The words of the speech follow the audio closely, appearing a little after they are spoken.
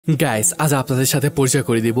Guys আজ আপনাদের সাথে পরিচয়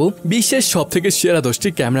করে দিব বিশ্বের সবথেকে সেরা 10টি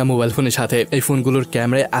ক্যামেরা মোবাইল ফোনের সাথে। এই ফোনগুলোর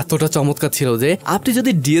ক্যামেরা এতটা চমৎকার ছিল যে আপনি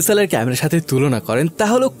যদি ডিএসএলআর ক্যামেরার সাথে তুলনা করেন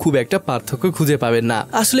তাহলে খুব একটা পার্থক্য খুঁজে পাবেন না।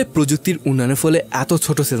 আসলে প্রযুক্তির উন্নয়নের ফলে এত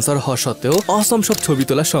ছোট সেন্সর হওয়া সত্ত্বেও অসম সব ছবি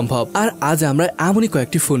তোলা সম্ভব। আর আজ আমরা এমনই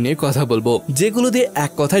কয়েকটি ফোন নিয়ে কথা বলবো যেগুলো দিয়ে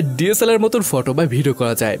এক কথায় ডিএসএলআর মতন ফটো বা ভিডিও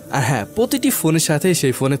করা যায়। আর হ্যাঁ, প্রতিটি ফোনের সাথে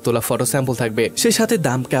সেই ফোনের তোলা ফটো স্যাম্পল থাকবে, সেই সাথে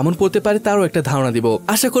দাম কেমন পড়তে পারে তারও একটা ধারণা দিব।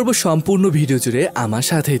 আশা করব সম্পূর্ণ ভিডিও জুড়ে আমার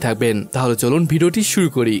সাথেই থাকবেন। তাহলে চলুন ভিডিওটি শুরু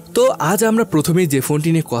করি। তো আজ আমরা প্রথমেই যে ফোনটি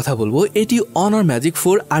নিয়ে কথা বলবো এটি অনার ম্যাজিক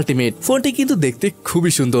 4 আল্টিমেট। ফোনটি কিন্তু দেখতে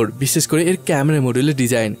খুবই সুন্দর, বিশেষ করে এর ক্যামেরা মডেলের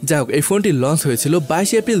ডিজাইন। যাই হোক, এই ফোনটি লঞ্চ হয়েছিল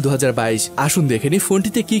 22 এপ্রিল 2022। আসুন দেখে নিই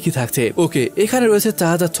ফোনটিতে কি কি থাকছে। ওকে, এখানে রয়েছে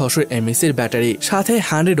 4600 mAh এর ব্যাটারি, সাথে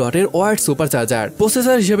 100 ওয়াটের ওয়াইড সুপার চার্জার।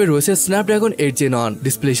 প্রসেসর হিসেবে রয়েছে স্ন্যাপড্রাগন 8 Gen 1।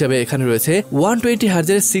 ডিসপ্লে হিসেবে এখানে রয়েছে 120 Hz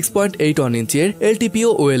এর 6.81 ইঞ্চের LTPO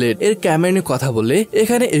OLED। এর ক্যামেরা নিয়ে কথা বললে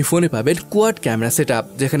এখানে এই ফোনে পাবেন কোয়াড ক্যামেরা সেটআপ,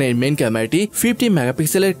 যেখানে এর মেইন ক্যামেরাটি 50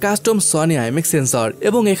 মেগাপিক্সেলের কাস্টম সনি IMX সেন্সর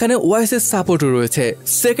এবং এখানে ওয়াইস এর সাপোর্টও রয়েছে।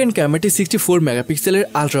 সেকেন্ড ক্যামেরাটি 64 মেগাপিক্সেলের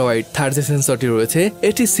আল্ট্রাওয়াইড। থার্ড যে সেন্সরটি রয়েছে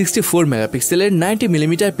এটি 64 মেগাপিক্সেলের 90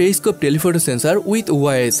 millimetre periscope telephoto sensor with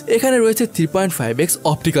wise. এখানে রয়েছে 3.5x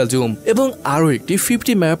অপটিক্যাল জুম এবং আরো একটি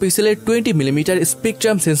 50 মেগাপিক্সেলের 20 মিলিমিটার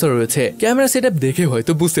স্পেকট্রাম সেন্সর রয়েছে। ক্যামেরা সেটআপ দেখে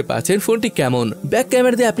হয়তো বুঝতে পারছেন ফোনটি কেমন। ব্যাক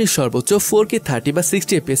ক্যামেরা দিয়ে আপনি সর্বোচ্চ 4K 30 বা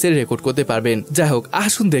 60 fps এর রেকর্ড করতে পারবেন। যাই হোক,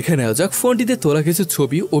 আসুন দেখে নেওয়া যাক ফোনটিতে তোলা কিছু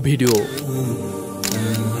ছবি ও ভিডিও।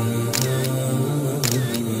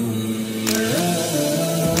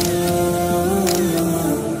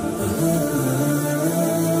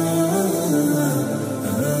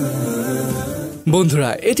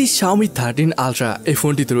 বন্ধুরা, এটি Xiaomi 13 Ultra। এই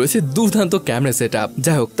ফোনটিতে রয়েছে দুর্দান্ত ক্যামেরা সেটআপ।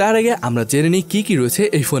 যাই হোক, তার আগে আমরা জেনে নিই কি কি রয়েছে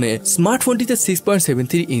এই ফোনে। স্মার্টফোনটিতে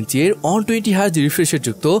 6.73 ইঞ্চের 120 Hz রিফ্রেশের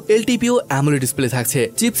যুক্ত LTPO AMOLED ডিসপ্লে থাকছে।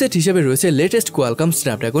 চিপসেট হিসেবে রয়েছে লেটেস্ট কোয়ালকম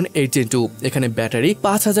স্ন্যাপড্রাগন 8 Gen 2। এখানে ব্যাটারি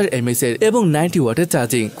 5000 mAh এর এবং 90 ওয়াটের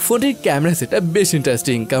চার্জিং। ফোনটির ক্যামেরা সেটআপ বেশ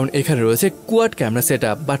ইন্টারেস্টিং, কারণ এখানে রয়েছে কোয়াড ক্যামেরা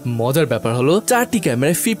সেটআপ। বাট মজার ব্যাপার হলো চারটি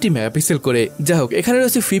ক্যামেরায় 50 মেগাপিক্সেল করে। যাই হোক, এখানে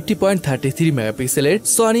রয়েছে 50.33 মেগাপিক্সেলের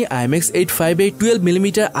Sony IMX 858 12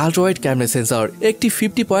 millimetre ultrawide camera sensor, একটি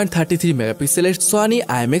 50.33 মেগাপিক্সেলের Sony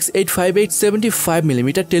IMX 858 75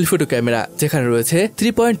 millimetre telephoto camera, যেখানে রয়েছে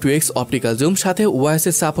 3.2x অপটিক্যাল জুম, সাথে ওয়াইস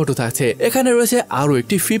এর সাপোর্টও থাকছে। এখানে রয়েছে আরো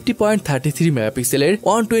একটি 50.33 মেগাপিক্সেলের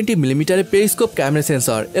 120 মিলিমিটার পেরিস্কোপ ক্যামেরা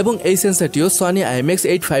সেন্সর এবং এই সেন্সরটিও সনি IMX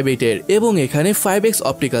 858 এর এবং এখানে 5x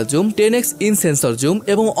optical zoom, 10x in sensor zoom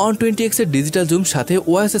এবং 120x এর ডিজিটাল জুম, সাথে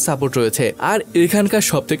ওয়াইস এর সাপোর্ট রয়েছে। আর এখানকার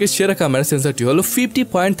সবথেকে সেরা ক্যামেরা সেন্সরটি হলো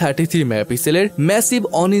 50.33 মেগাপিক্সেলের massive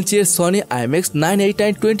 1 ইঞ্চের Sony IMX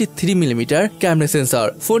 989 23 millimetre camera sensor.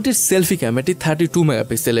 ফোনটির সেলফি ক্যামেরাটি 32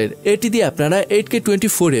 মেগাপিক্সেলের। এটি দিয়ে আপনারা 8K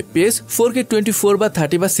 24 fps, 4K 24 বা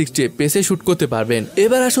 30 বা 60 fps এ শুট করতে পারবেন।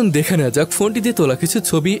 এবার আসুন দেখে নেওয়া যাক ফোনটিতে তোলা কিছু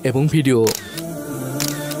ছবি এবং ভিডিও।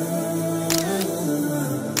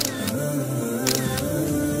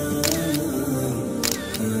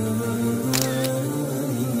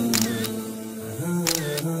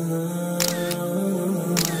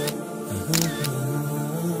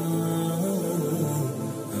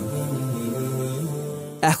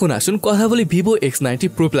 এখন আসুন কথা বলি Vivo X90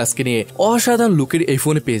 Pro Plus কে নিয়ে। অসাধারণ লুকের এই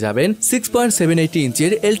ফোনে পেয়ে যাবেন 6.78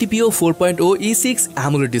 ইঞ্চের LTPO 4.0 E6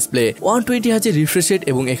 AMOLED display, 120 Hz refresh rate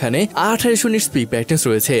এবং এখানে 2800 নিটস পিক ব্রাইটনেস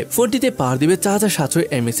রয়েছে। ফোনটিতে পাওয়ার দিবে 4700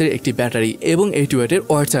 mAh এর একটি ব্যাটারি এবং 80 ওয়াটের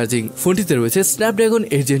ওয়াইড চার্জিং। ফোনটিতে রয়েছে Snapdragon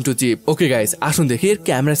 8 Gen 2 chip. Okay guys, আসুন দেখি এর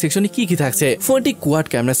ক্যামেরা সেকশনে কি কি থাকছে। ফোনটি কোয়াড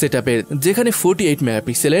ক্যামেরা সেটআপের, যেখানে 48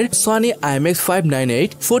 মেগাপিক্সেলের Sony IMX 598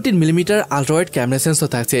 14 millimetre ultrawide camera sensor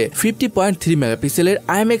থাকছে। 50.3 মেগাপিক্সেলের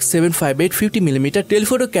IMX 758 50 millimetre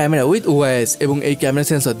telephoto camera with wise এবং এই ক্যামেরা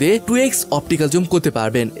সেন্সর দিয়ে 2x অপটিক্যাল জুম করতে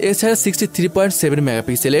পারবেন। এছাড়া 63.7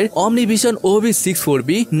 মেগাপিক্সেলের Omni Vision OB64B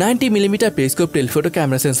 90 millimetre periscope telephoto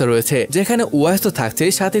camera sensor রয়েছে, যেখানে ওয়াইস তো থাকছে,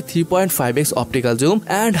 সাথে 3.5x optical zoom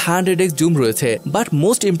and 100x zoom রয়েছে। বাট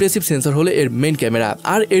মোস্ট ইমপ্রেসিভ সেন্সর হলো এর মেইন ক্যামেরা,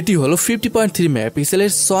 আর এটি হলো 50.3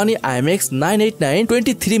 মেগাপিক্সেলের Sony IMX 989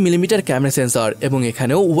 23 millimetre camera sensor এবং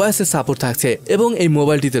এখানেও ওয়াইস এর সাপোর্ট থাকছে। এবং এই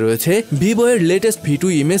মোবাইলটিতে রয়েছে ভিভো এর latest V2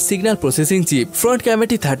 image signal processing chip. Front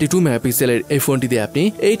ক্যামেরাটি 32 মেগাপিক্সেলের। এই ফোনটি দিয়ে আপনি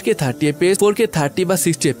 8K 30 fps, 4K 30 বা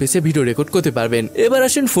 60 fps এ ভিডিও রেকর্ড করতে পারবেন। এবার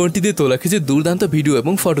আসেন ফোনটি দিয়ে তোলা কিছু দুর্দান্ত ভিডিও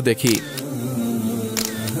এবং ফটো দেখি।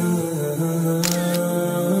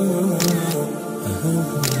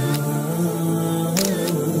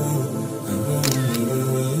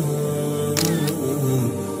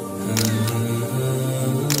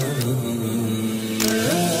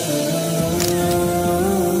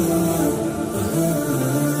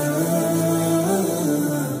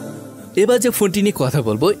 এবার যে ফোনটি নিয়ে কথা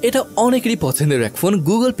বলবো এটা অনেকেরই পছন্দের এক ফোন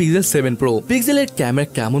গুগল পিক্সেল 7 প্রো। পিক্সেলের ক্যামেরা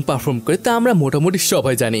কেমন পারফর্ম করে তা আমরা মোটামুটি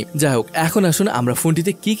সবাই জানি। যাই হোক, এখন আসুন আমরা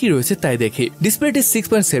ফোনটিতে কি কি রয়েছে তাই দেখি। ডিসপ্লেটি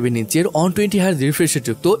 6.7 ইঞ্চের 120 Hz রিফ্রেশ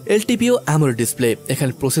যুক্ত এলটিপিও AMOLED ডিসপ্লে।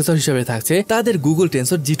 এখানে প্রসেসর হিসেবে থাকছে তাদের Google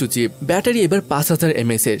tensor G2 chip. Battery এবার 5000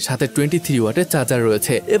 mAh এর সাথে 23 ওয়াটের চার্জার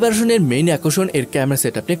রয়েছে। এবার আসুন এর মেইন আকর্ষণ এর ক্যামেরা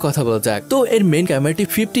সেটআপ নিয়ে কথা বলা যাক। তো এর মেইন ক্যামেরাটি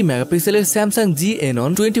 50 মেগাপিক্সেলের Samsung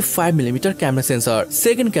GN1 25mm camera sensor.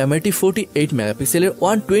 Second ক্যামেরাটি 48 মেগাপিক্সেলের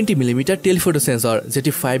 120mm টেলিফোটো সেন্সর,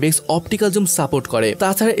 যেটি 5x অপটিক্যাল জুম সাপোর্ট করে।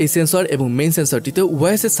 তাছাড়া এই সেন্সর এবং মেইন সেন্সরটিতে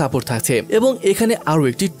ওএস এর সাপোর্ট থাকছে এবং এখানে আরো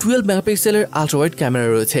একটি 12 মেগাপিক্সেলের আল্ট্রাওয়াইড ক্যামেরা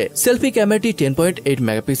রয়েছে। সেলফি ক্যামেরাটি 10.8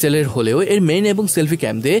 মেগাপিক্সেলের হলেও এর মেইন এবং সেলফি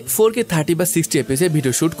ক্যাম দিয়ে 4K 30 বা 60 fps এ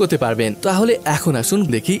ভিডিও শুট করতে পারবেন। তাহলে এখন আসুন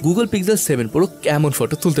দেখি গুগল পিক্সেল 7 প্রো কেমন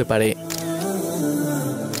ফটো তুলতে পারে।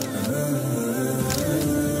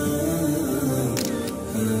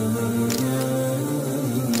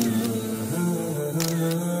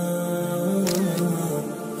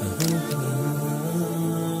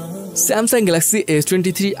 স্যামসাং গ্যালাক্সি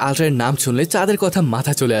S23 Ultra এর নাম শুনলে চাঁদের কথা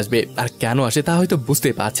মাথা চলে আসবে, আর কেন আসে তা হয়তো বুঝতে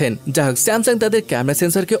পারছেন। যাই হোক, স্যামসাং তাদের ক্যামেরা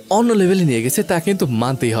সেন্সরকে অন্য লেভেলে নিয়ে গেছে, তা কিন্তু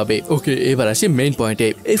মানতেই হবে। ওকে, এবার আসি মেইন পয়েন্টে।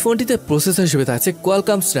 এই ফোনটিতে প্রসেসর হিসেবে থাকছে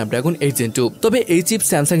কোয়ালকম Snapdragon 8 Gen 2। তবে এই চিপ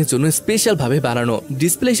স্যামসাং এর জন্য স্পেশাল ভাবে বানানো।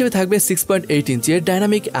 ডিসপ্লে হিসেবে থাকবে 6.8 ইঞ্চের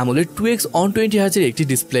ডাইনামিক AMOLED 2x 120 Hz এর একটি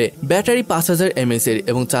ডিসপ্লে। ব্যাটারি 5000 mAh এর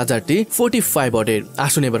এবং চার্জারটি 45 ওয়াটের।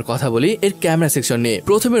 আসুন এবার কথা বলি এর ক্যামেরা সেকশন নিয়ে।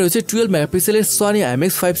 প্রথমে রয়েছে 12 মেগাপিক্সেলের Sony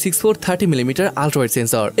IMX564 30mm ultrawide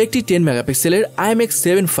sensor, একটি 10 মেগাপিক্সেলের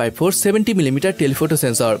IMX754 70mm টেলিফোটো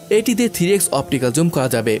সেন্সর। এটি দিয়ে 3x অপটিক্যাল জুম করা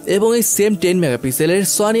যাবে এবং এই সেম 10 মেগাপিক্সেলের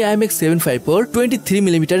Sony IMX754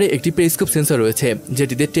 23mm এর একটি পেরিস্কোপ সেন্সর রয়েছে,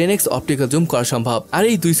 যেটি দিয়ে 10x অপটিক্যাল জুম করা সম্ভব। আর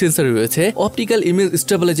এই দুই সেন্সরে রয়েছে অপটিক্যাল ইমেজ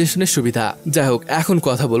স্টেবিলাইজেশনের সুবিধা। যাই হোক, এখন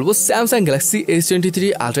কথা বলবো স্যামসাং গ্যালাক্সি S23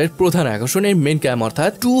 Ultra এর প্রধান আকর্ষণের মেইন ক্যাম,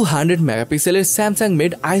 অর্থাৎ 200 মেগাপিক্সেলের Samsung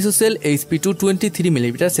made ISOCELL HP2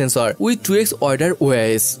 23mm sensor with 2x wider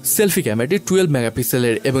OS. Selfie ক্যামেরাটি 12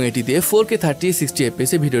 মেগাপিক্সেলের এবং এটি দিয়ে 4K 30-60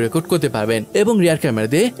 fps এ ভিডিও রেকর্ড করতে পারবেন এবং রিয়ার ক্যামেরা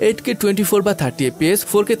দিয়ে 8K 24 বা 30 fps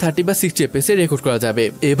 4K 30 বা 60 fps এ রেকর্ড করা যাবে।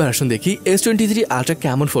 এবার আসুন দেখি S23 Ultra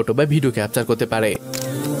কেমন ফটো বা ভিডিও ক্যাপচার করতে পারে।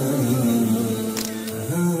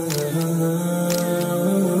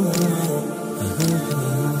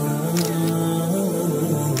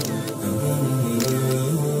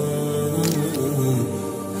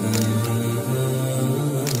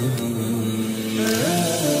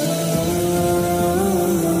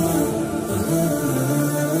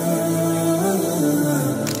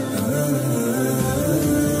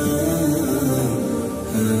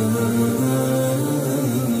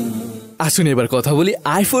 আসুন এবার কথা বলি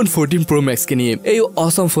আইফোন 14 Pro Max কে নিয়ে। এই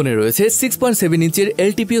অসম ফোনে রয়েছে 6.7 ইঞ্চের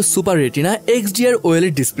LTPO super retina XDR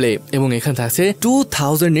OLED display এবং এখানে থাকছে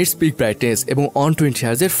 2000 নিটস পিক ব্রাইটনেস এবং 120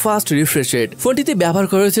 Hz এর ফাস্ট রিফ্রেশ রেট। ফোনটিতে ব্যবহার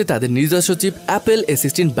করা হয়েছে তাদের নিজস্ব chip Apple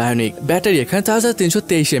A16 Bionic। Battery এখানে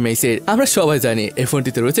 4323 mAh এর। আমরা সবাই জানি এই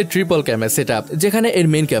ফোনটিতে রয়েছে ট্রিপল ক্যামেরা সেটআপ, যেখানে এর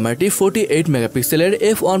মেইন ক্যামেরাটি 48 মেগাপিক্সেলের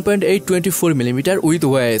f1.8 24mm with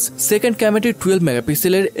OS. Second ক্যামেরাটি 12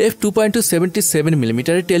 মেগাপিক্সেলের f2.2 77mm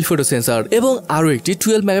এর টেলিফোটো সেন্সর এবং আরো একটি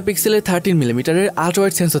 12 মেগাপিক্সেলের 13mm এর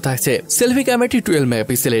আল্ট্রাওয়াইড সেন্সর থাকছে। সেলফি ক্যামেরাটি 12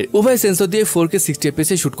 মেগাপিক্সেলের। উভয় সেন্সর দিয়ে 4K 60 fps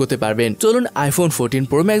এ শুট করতে পারবেন। চলুন আইফোন 14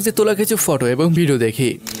 Pro Max এ তোলা কিছু ফটো এবং ভিডিও দেখি।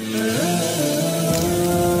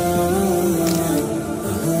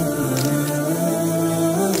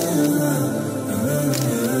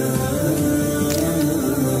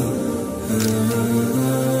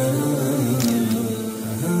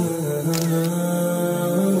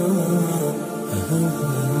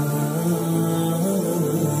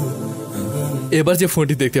 এবার যে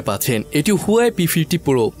ফোনটি দেখতে পাচ্ছেন এটি হুয়াই P50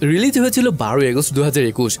 Pro। রিলিজ হয়েছিল 12 আগস্ট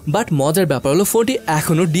 2021, বাট মজার ব্যাপার হলো ফোনটি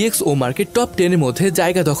এখনো DxO মার্কেট টপ 10 এর মধ্যে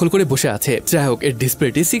জায়গা দখল করে বসে আছে। যাই হোক, এর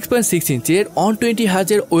ডিসপ্লেটি 6.6 ইঞ্চের 120 Hz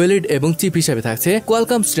এর OLED এবং চিপ হিসেবে থাকছে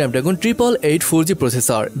Qualcomm Snapdragon 888 4G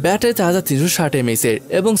processor. Battery 4360 mAh এর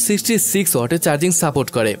এবং 66 ওয়াটের চার্জিং সাপোর্ট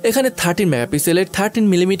করে। এখানে 13 মেগাপিক্সেলের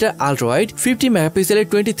 13mm আল্ট্রাওয়াইড, 50 মেগাপিক্সেলের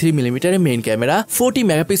 23mm এর মেইন ক্যামেরা, 40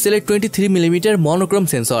 মেগাপিক্সেলের 23mm মনোক্রোম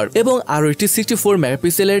সেন্সর এবং আরো একটি 64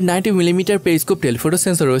 মেগাপিক্সেলের 90mm পেরিস্কোপ টেলিফোটো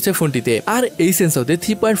সেন্সর রয়েছে ফোনটিতে। আর এই সেন্সর দিয়ে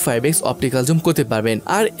 3.5x অপটিক্যাল জুম করতে পারবেন।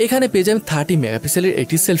 আর এখানে পেয়ে যাবেন 30 মেগাপিক্সেলের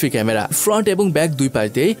একটি সেলফি ক্যামেরা। ফ্রন্ট এবং ব্যাক দুই পাশ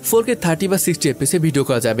দিয়ে 4K 30 বা 60 fps এ ভিডিও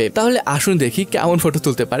করা যাবে। তাহলে আসুন দেখি কেমন ফটো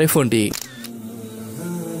তুলতে পারে ফোনটি।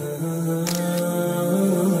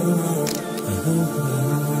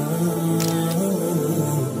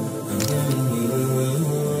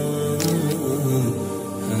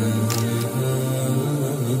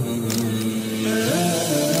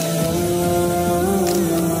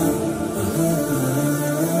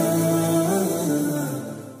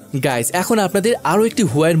 গাইস এখন আপনাদের আরো একটি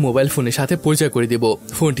হুয়াই মোবাইল ফোনের সাথে পরিচয় করে দেব।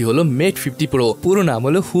 ফোনটি হলো মেট 50 প্রো, পুরো নাম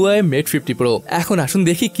হলো হুয়াই মেট 50 প্রো। এখন আসুন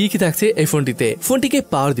দেখি কি কি থাকছে এই ফোনটিতে। ফোনটিকে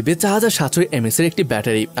পাওয়ার দিবে 4700 mAh এর একটি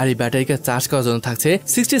ব্যাটারি, আর এই ব্যাটারিকে চার্জ করার জন্য থাকছে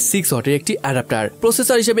 66 ওয়াটের একটি অ্যাডাপ্টার।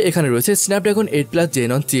 প্রসেসর হিসেবে এখানে রয়েছে স্ন্যাপড্রাগন 8+ Gen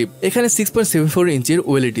 1 চিপ। এখানে 6.74 ইঞ্চির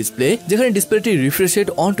OLED ডিসপ্লে, যেখানে ডিসপ্লেটি রিফ্রেশ রেট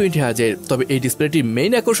 120 Hz এর। তবে এই ডিসপ্লেটির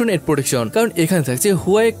মেইন আকর্ষণ এর প্রোটেকশন, কারণ এখানে থাকছে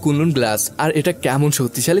হুয়াই কুনলুন গ্লাস। আর এটা কেমন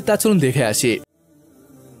শক্তিশালী তা চলুন দেখে আসি।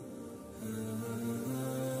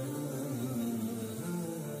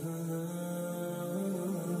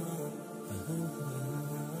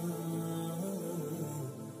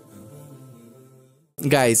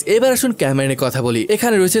 গাইজ এবার আসুন ক্যামেরা নিয়ে কথা বলি।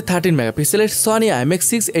 এখানে রয়েছে 13 মেগাপিক্সেলের Sony IMX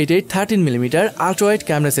 688 13mm ultrawide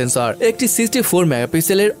camera sensor, একটি 64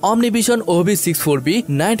 মেগাপিক্সেলের অমনিভিশন OB64B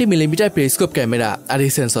 90mm পেরিস্কোপ ক্যামেরা। আর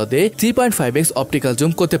এই সেন্সর দিয়ে 3.5x অপটিক্যাল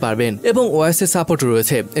জুম করতে পারবেন এবং ওএস এর সাপোর্ট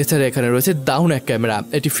রয়েছে। এছাড়া এখানে রয়েছে ডাউন এক ক্যামেরা,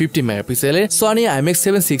 এটি 50 মেগাপিক্সেলের Sony IMX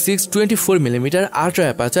 766 24mm ultra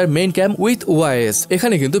aperture main cam with OS.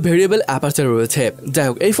 এখানে কিন্তু ভেরিয়েবল অ্যাপারচার রয়েছে। যাই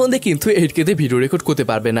হোক, এই ফোন দিয়ে কিন্তু 8K তে ভিডিও রেকর্ড করতে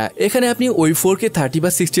পারবে না। এখানে আপনি ওই 4K 30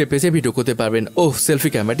 বা 60 fps ভিডিও করতে পারবেন। সেলফি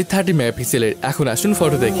ক্যামেরাটি 30 মেগাপিক্সেলের। এখন আসুন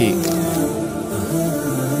ফটো দেখি।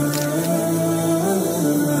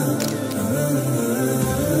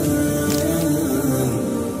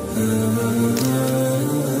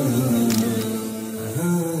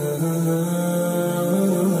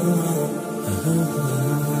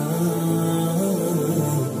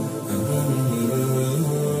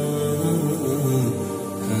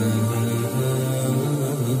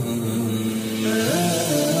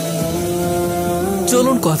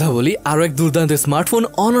 চলুন কথা বলি আরো এক দুর্দান্ত স্মার্টফোন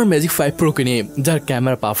Honor Magic 5 Pro কে নিয়ে, যার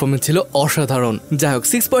ক্যামেরা পারফরমেন্স ছিল অসাধারণ। যাই হোক,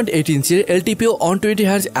 6.8 ইঞ্চির LTPO 120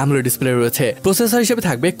 Hz AMOLED ডিসপ্লে রয়েছে। প্রসেসর হিসেবে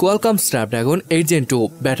থাকবে Qualcomm Snapdragon 8 Gen 2,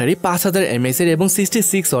 battery 5000 mAh এর এবং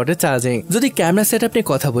 66 ওয়াটের চার্জিং। যদি ক্যামেরা সেটআপ নিয়ে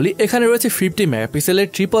কথা বলি, এখানে রয়েছে 50 মেগাপিক্সেলের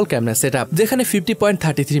ট্রিপল ক্যামেরা সেটআপ, যেখানে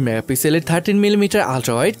 50.33 মেগাপিক্সেলের 13mm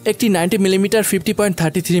আল্ট্রাওয়াইড, একটি 90mm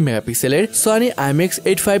 50.33 মেগাপিক্সেলের সনি IMX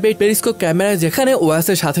 858 পেরিস্কোপ ক্যামেরা, যেখানে ওএস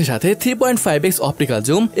এর সাথে সাথে 3.5x অপটিক্যাল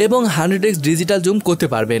জুম এবং 100x ডিজিটাল জুম করতে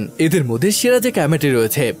পারবেন। এদের মধ্যে সেরা যে ক্যামেরাটি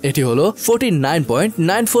রয়েছে এটি হলো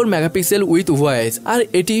 49.94 মেগাপিক্সেল উইথ ওএস, আর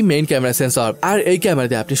এটি মেইন ক্যামেরা সেন্সর। আর এই ক্যামেরা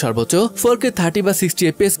দিয়ে আপনি সর্বোচ্চ 4K 30 বা 60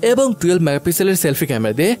 fps এবং 12 মেগাপিক্সেলের সেলফি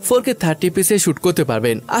ক্যামেরা দিয়ে 4K 30 fps এ শুট করতে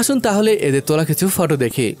পারবেন। আসুন তাহলে এদের তোলা কিছু ফটো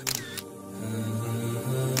দেখি।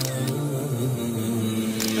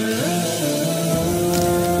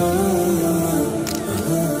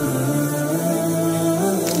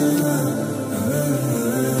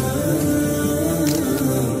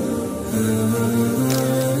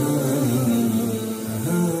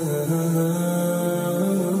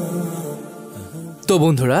 তো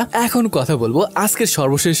বন্ধুরা, এখন কথা বলবো আজকের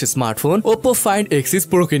সর্বশেষ smartphone Oppo Find X6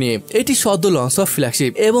 Pro কে নিয়ে। এটি সদ্য লঞ্চ হওয়া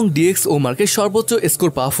ফ্ল্যাগশিপ এবং DxO মার্কের সর্বোচ্চ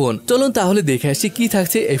স্কোর পাওয়া ফোন। চলুন তাহলে দেখে আসি কি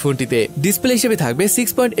থাকছে এই ফোনটিতে। ডিসপ্লে হিসেবে থাকবে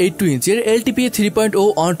 6.82 ইঞ্চির LTPO 3.0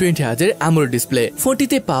 120 Hz এর AMOLED ডিসপ্লে।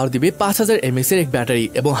 ফোনটিতে পাওয়ার দিবে 5000 mAh এর এক ব্যাটারি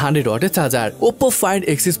এবং 100 ওয়াটের charger. Oppo Find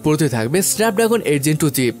X6 Pro তে থাকবে Snapdragon 8 Gen 2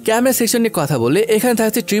 chip. Camera section নিয়ে কথা বললে এখানে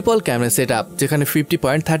থাকছে ট্রিপল ক্যামেরা সেটআপ, যেখানে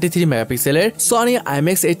 50.33 মেগাপিক্সেলের Sony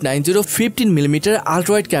IMX 890 15mm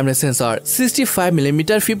ultrawide camera sensor, 65mm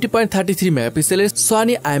 50.33 মেগাপিক্সেলের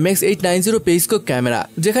সনি IMX 890 পেরিস্কোপ ক্যামেরা,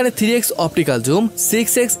 যেখানে 3x optical zoom,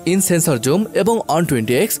 6x in sensor zoom এবং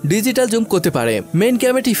 120x ডিজিটাল জুম করতে পারে। মেইন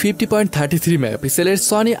ক্যামেরাটি 50.33 মেগাপিক্সেলের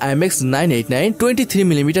Sony IMX 989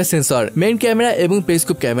 23mm sensor, main camera এবং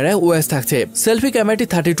পেরিস্কোপ ক্যামেরায় ওএস থাকছে। সেলফি ক্যামেরাটি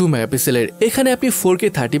 32 মেগাপিক্সেলের। এখানে আপনি 4K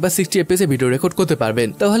 30 বা 60 fps এ ভিডিও রেকর্ড করতে পারবেন।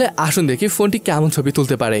 তাহলে আসুন দেখি ফোনটি কেমন ছবি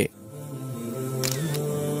তুলতে পারে।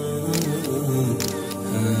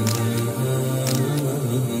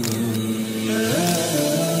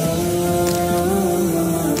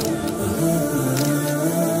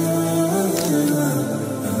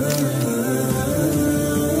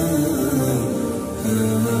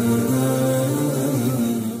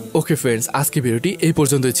 ওকে ফ্রেন্ডস, আজকে ভিডিওটি এই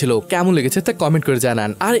পর্যন্তই ছিল। কেমন লেগেছে তা কমেন্ট করে জানান,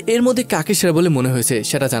 আর এর মধ্যে কাকে সেরা বলে মনে হয়েছে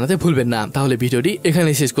সেটা জানাতে ভুলবেন না। তাহলে ভিডিওটি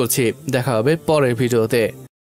এখানেই শেষ করছি, দেখা হবে পরের ভিডিওতে।